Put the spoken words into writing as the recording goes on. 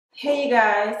Hey you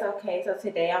guys, okay, so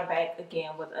today I'm back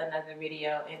again with another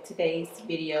video, and today's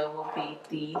video will be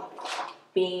the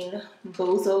Bean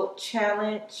Boozled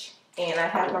challenge, and I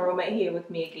have my roommate here with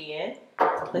me again,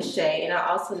 Lachey, and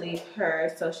I'll also leave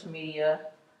her social media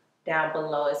down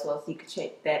below as well so you can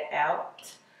check that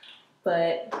out.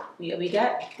 But we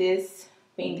got this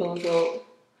Bean Boozled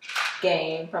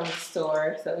game from the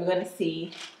store, so we're going to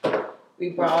see. We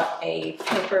brought a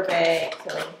paper bag,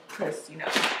 so because you know,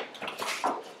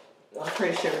 I'm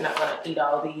pretty sure we're not going to eat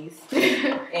all these.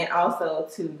 And also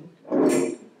to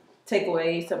take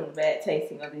away some of the bad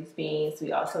tasting of these beans,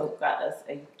 we also got us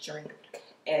a drink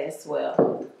as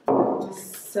well.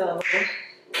 So,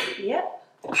 yep.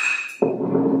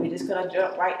 We're just going to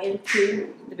jump right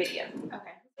into the video.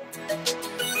 Okay.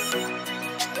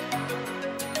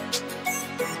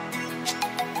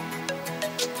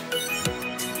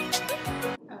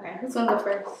 Okay, who's going to go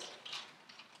first?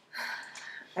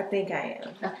 I think I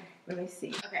am. Okay. Let me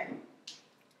see. Okay.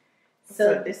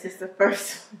 So this is the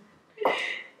first one.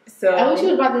 So I wish you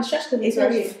would brought the instructions. It's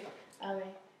right here.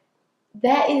 Okay.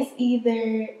 That is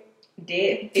either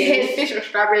dead fish or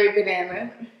strawberry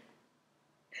banana.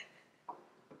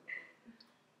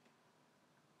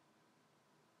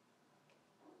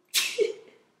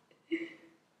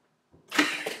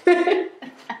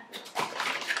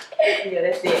 Yeah,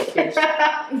 that's dead fish.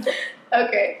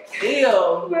 Okay.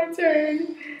 Ew. My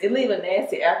turn. It leave a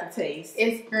nasty aftertaste.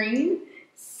 It's green.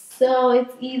 So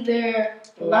it's either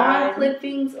lawn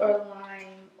clippings or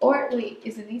lime. Or wait,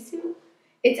 is it these two?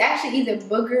 It's actually either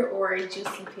booger or a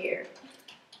juicy pear.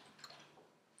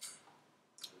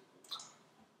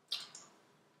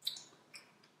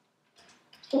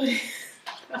 What is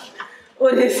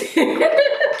it?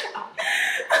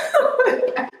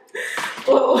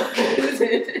 What is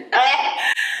it?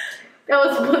 That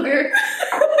was booger.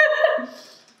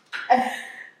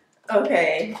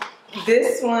 Okay,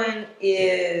 this one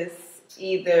is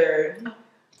either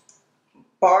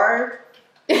bark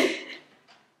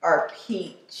or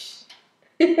peach.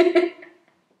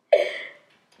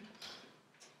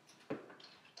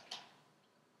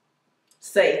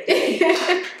 Say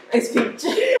it's peach.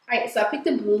 Alright, so I picked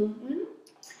the blue one.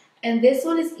 And this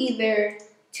one is either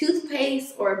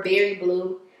toothpaste or berry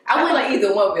blue. I would like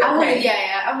either one. Be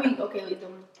okay. I mean, okay with either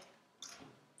one.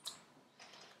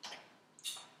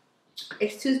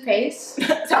 It's toothpaste.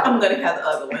 So I'm gonna have the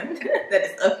other one that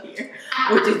is up here,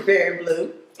 which is berry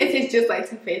blue. It tastes just like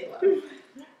toothpaste.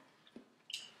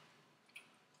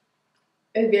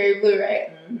 It's berry blue, right?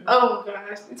 Mm-hmm. Oh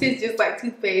gosh, it tastes just like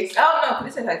toothpaste. Oh no,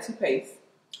 this tastes like toothpaste.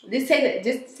 This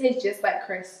tastes just like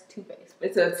Crest toothpaste.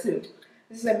 It's a two.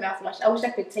 This is a mouthwash. I wish I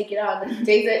could take it out and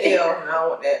taste it. Ew, no, I don't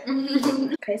want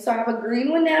that. Okay, so I have a green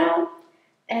one now,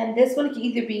 and this one can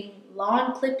either be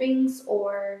lawn clippings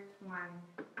or lime.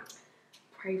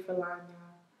 Pray for lime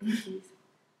now, please.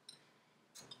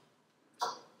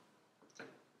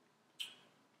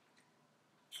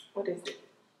 What is it?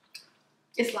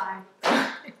 It's lime.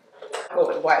 I'll go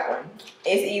with the white one.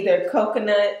 It's either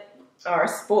coconut or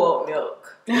spoiled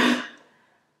milk. That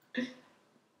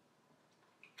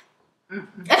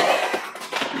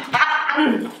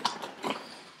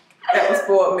was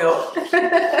spoiled milk.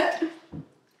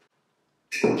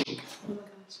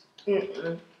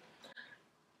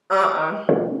 Oh my gosh.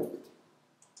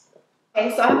 Okay,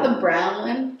 so I have the brown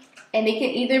one, and it can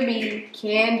either be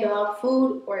canned dog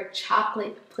food or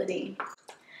chocolate pudding.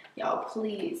 Y'all,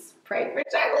 please pray for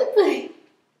chocolate pudding.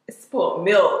 It's spoiled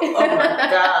milk. Oh my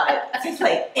god. It tastes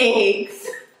like eggs.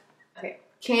 Okay,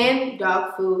 canned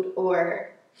dog food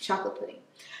or chocolate pudding.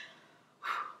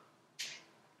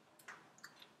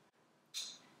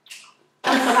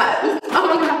 Oh my god. Oh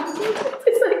my god.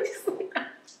 It's like just like that.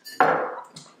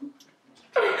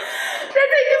 That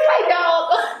tastes just like dog.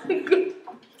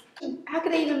 How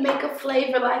could they even make a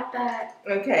flavor like that?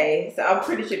 Okay, so I'm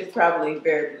pretty sure it's probably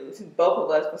berry blue. Both of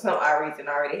us, for some odd reason,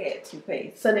 already had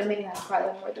toothpaste. So they may have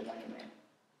probably more than one in there.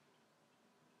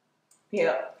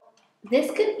 Yeah. This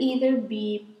could either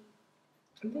be.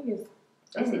 I think it's.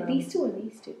 Is it these two or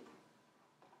these two?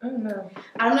 I don't know.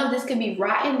 I don't know if this could be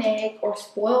rotten egg or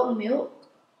spoiled milk,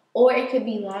 or it could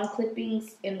be lawn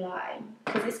clippings and lime.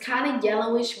 Because it's kind of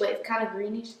yellowish, but it's kind of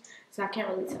greenish, so I can't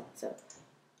really tell. So.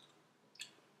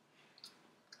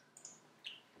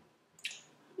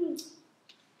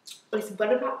 It's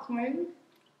butter popcorn.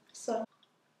 So.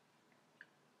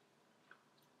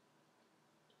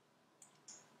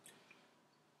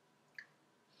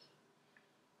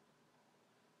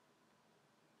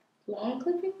 Lawn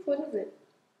clippings? What is it?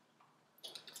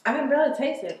 I can barely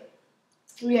taste it.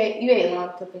 You ate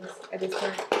lawn clippings at this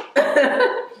point.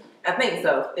 I think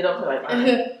so. It don't feel like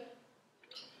mine.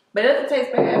 But it doesn't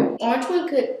taste bad. Orange one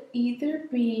could either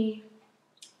be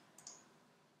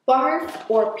barf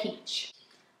or peach.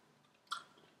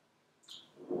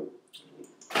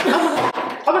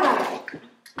 Oh my god.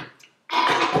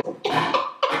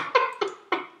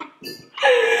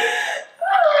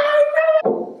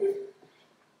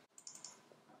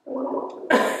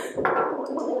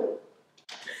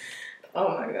 Oh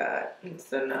my god.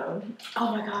 So no.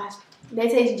 Oh my gosh. They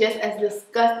taste just as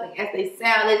disgusting as they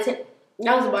sound.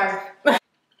 That was barf.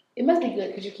 It must be good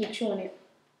because you keep chewing it.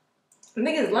 I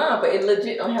think it's lime, but it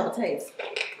legit don't have a taste.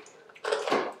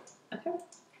 Okay.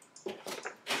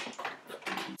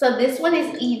 So this one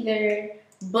is either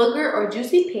booger or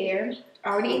juicy pear. I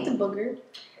already ate the booger.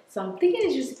 So I'm thinking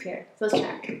it's juicy pear. So let's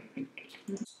try.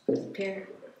 Pear.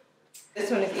 This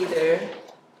one is either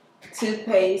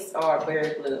toothpaste or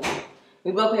berry blue.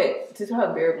 We both had to try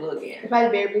berry blue again. It's probably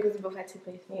berry blue because we both had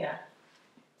toothpaste. Yeah.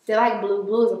 They like blue.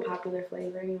 Blue is a popular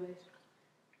flavor anyways.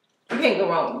 You can't go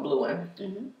wrong with the blue one.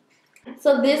 Mm-hmm.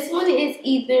 So this one is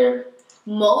either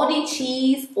moldy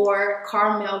cheese or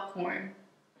caramel corn.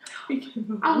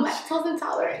 I'm lactose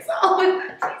intolerant, so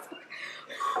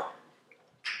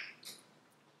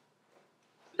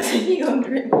you gonna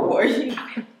drink before you.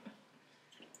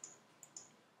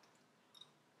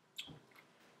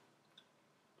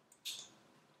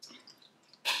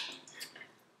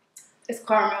 it's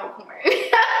caramel corn.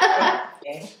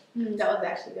 Okay. That was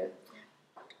actually good.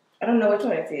 I don't know which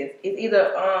one it is. It's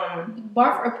either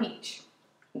Barf or peach.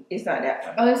 it's not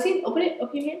that one. Oh, see, open it,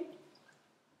 open your hand.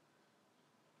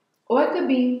 Or it could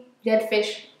be dead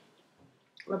fish.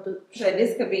 Or So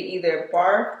this could be either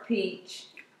barf, peach,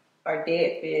 or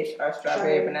dead fish, or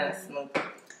strawberry banana smoothie.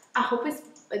 I hope it's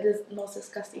the most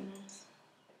disgusting ones.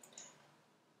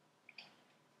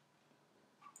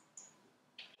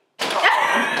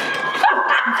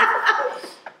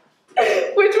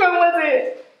 Which one was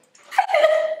it?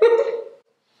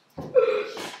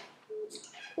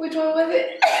 Which one was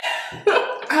it?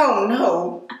 Oh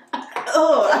no.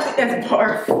 Oh, I think that's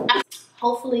barf.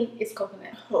 Hopefully it's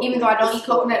coconut. Hopefully Even though I don't it's eat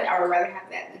coconut, I would rather have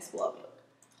that than spoiled milk.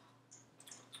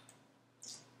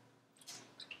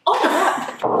 Oh my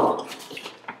god.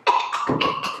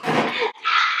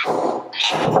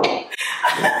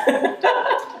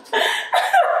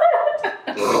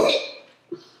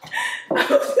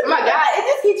 Oh my god, it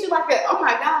just hits you like a, oh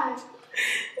my gosh.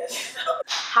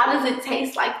 How does it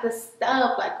taste like the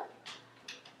stuff? Like,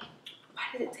 why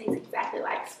does it taste exactly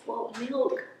like spoiled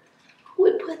milk? Who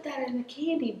would put that in the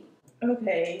candy?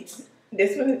 Okay.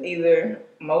 This one is either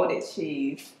molded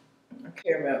cheese or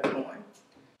caramel corn.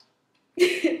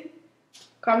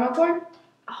 Caramel corn?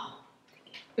 Oh.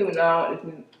 Even though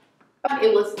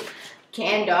It was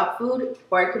canned dog food,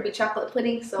 or it could be chocolate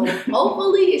pudding. So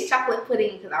hopefully it's chocolate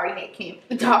pudding because I already had canned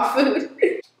dog food.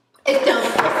 It's still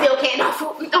canned dog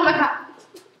food. Oh my god.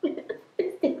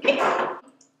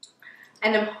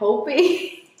 And I'm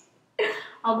hoping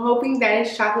that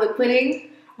it's chocolate pudding.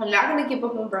 I'm not gonna give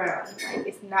up on brown. Like,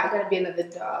 it's not gonna be another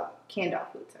canned dog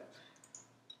food. So.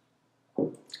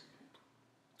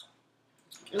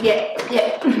 Yeah.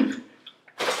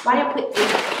 Why did I put 8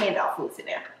 canned dog foods in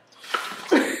there?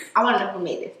 I want to know who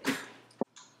made this.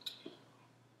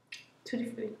 Tutti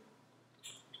frutti.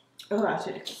 oh, I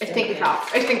should. It's stinking hot.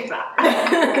 It's stinking hot.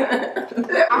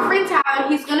 Our friend Tyler,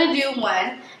 he's gonna do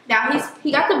one. Now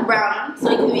he got the brown one, so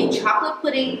it can be chocolate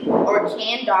pudding or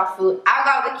canned dog food. I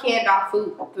got the canned dog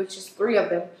food, which is 3 of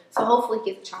them. So hopefully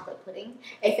he gets chocolate pudding.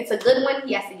 If it's a good one,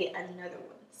 he has to get another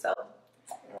one. So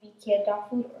be canned dog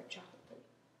food or chocolate pudding.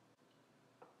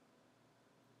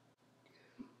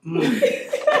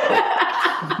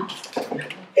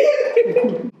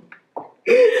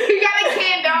 You got a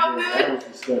canned dog food? That was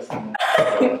disgusting.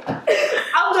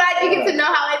 I'm glad you get to know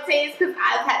how it tastes because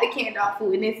I've had the canned dog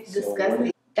food and it's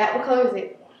disgusting. What color is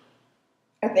it?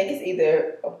 I think it's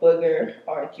either a booger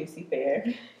or a juicy pear.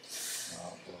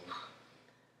 Oh, boy.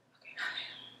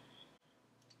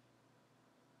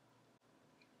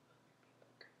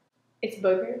 It's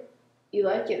booger. You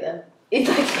like it though. It's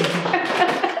like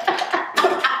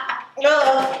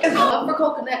It's I'm for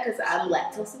coconut because I'm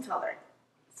lactose intolerant.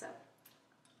 So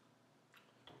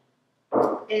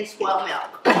it's well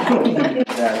milk.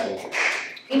 Exactly.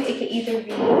 It can either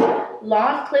be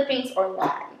lawn clippings or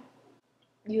lime.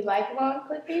 You like lawn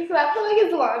clippings? I feel like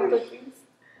it's lawn clippings.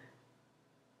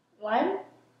 Lime?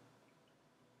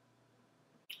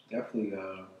 Definitely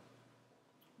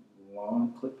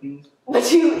lawn clippings.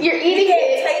 But you're You eating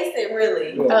can't it. taste it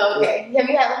really. Oh, okay. Have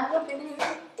you had lawn clippings?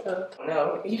 Oh.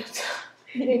 No. You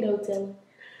didn't know telling.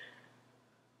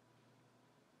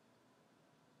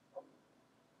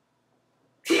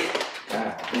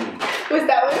 Ah, ooh. What's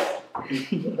that one?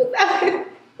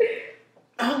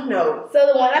 Oh no. So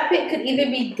the one I picked could either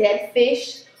be dead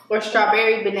fish or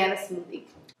strawberry banana smoothie.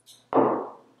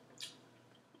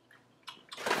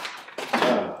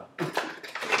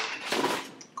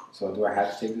 So do I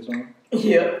have to take this one?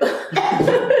 Yep.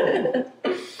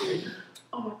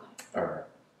 Oh my god. Alright.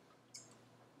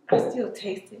 I still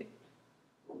taste it.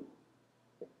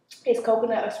 It's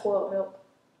coconut or spoiled milk.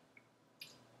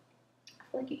 I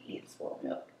feel like you eat spoiled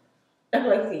milk. I feel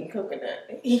like he's eating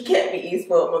coconut. He can't be eating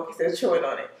spoiled milk. He's still chewing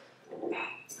on it.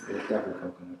 It's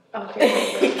definitely coconut.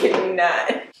 Okay. He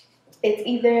cannot. It's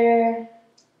either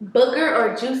booger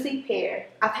or juicy pear.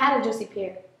 I've had a juicy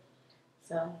pear.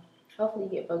 So hopefully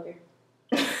you get booger.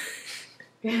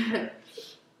 I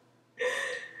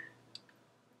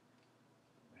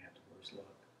have the worst luck.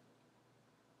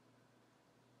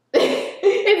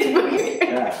 It's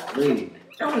booger. Golly.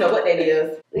 I don't know what that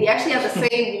is. We actually have the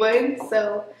same one,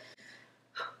 so.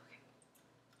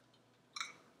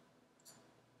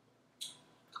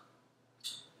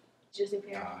 Juicy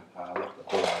pear. I left the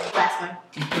whole lot. Last one.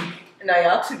 Now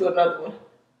y'all two do another one.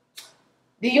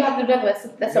 Do you have to do another?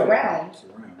 That's a round. It's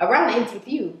around. A round ends with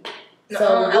you. No, So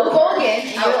I we'll was go first. again.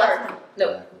 And I was you're first. last.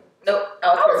 Nope. Nope. I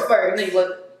was first. No, you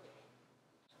wasn't.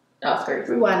 I was first.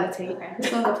 Rewind the tape. Okay. Who's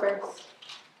gonna go first?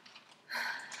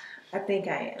 I think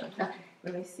I am. Okay.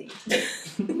 Let me see.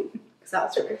 Because I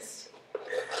was first.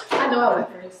 I know I went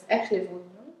first. Actually, it's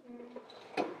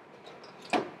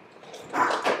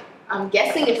I'm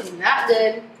guessing it's not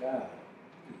good. God.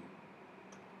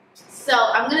 So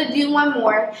I'm gonna do one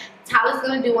more. Tyler's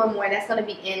gonna do one more. That's gonna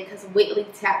be in because Whitley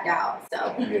tapped out.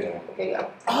 So Yeah. here you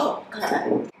go. Oh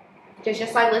God.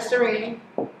 Just like Listerine.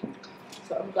 So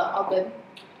I'm good. All good.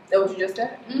 That what you just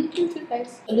said?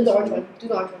 Toothpaste. Do the orange one. Do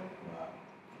the orange one.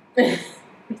 Wow.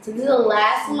 So this is the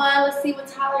last one. Let's see what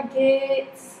Tyler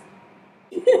gets.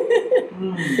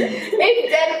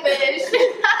 It's dead fish.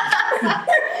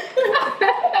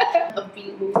 A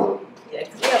beautiful. Yeah,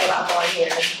 because we have a lot more in here.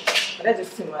 But that's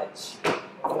just too much.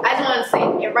 I just want to say,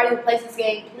 everybody who plays this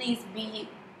game, please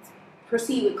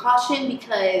proceed with caution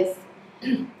because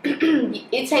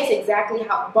it tastes exactly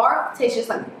how barf tastes just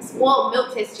like spoiled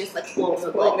milk tastes just like spoiled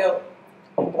milk. Spoiled milk.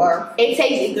 Barf. It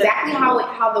tastes exactly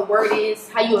how the word is,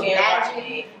 how you imagine.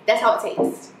 Yeah. That's how it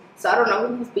tastes. So I don't know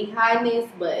who's behind this,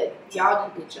 but y'all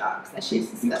do good jobs. That shit's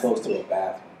Be disgusting. close to a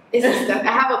bathroom. It's disgusting.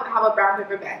 I have a brown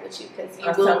paper bag with you because you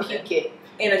Or will something. puke it.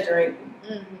 And a drink.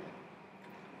 Mm-hmm.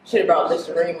 Should have brought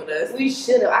Listerine with us. We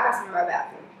should have. I got some in my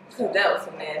bathroom. Because that was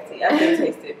some nasty. I didn't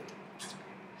taste it.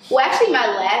 Well, actually, my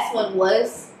last one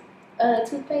was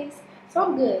toothpaste, so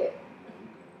I'm good.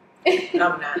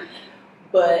 I'm not.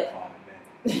 But Oh,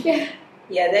 man.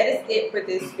 yeah, that is it for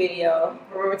this video.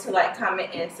 Remember to like, comment,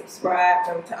 and subscribe.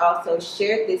 Remember to also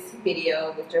share this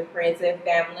video with your friends and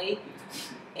family.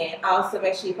 And also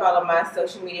make sure you follow my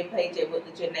social media page at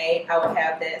Whitley Janae. I will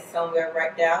have that somewhere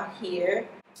right down here.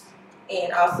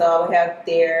 And also I will have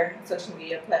their social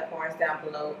media platforms down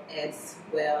below as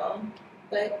well.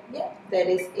 But yeah, that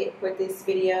is it for this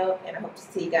video. And I hope to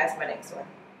see you guys in my next one.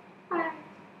 Bye.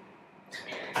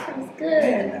 That was Man,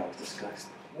 good. that was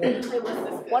disgusting. It was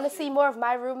disgusting. Want to see more of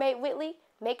my roommate Whitley?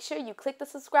 Make sure you click the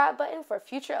subscribe button for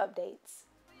future updates.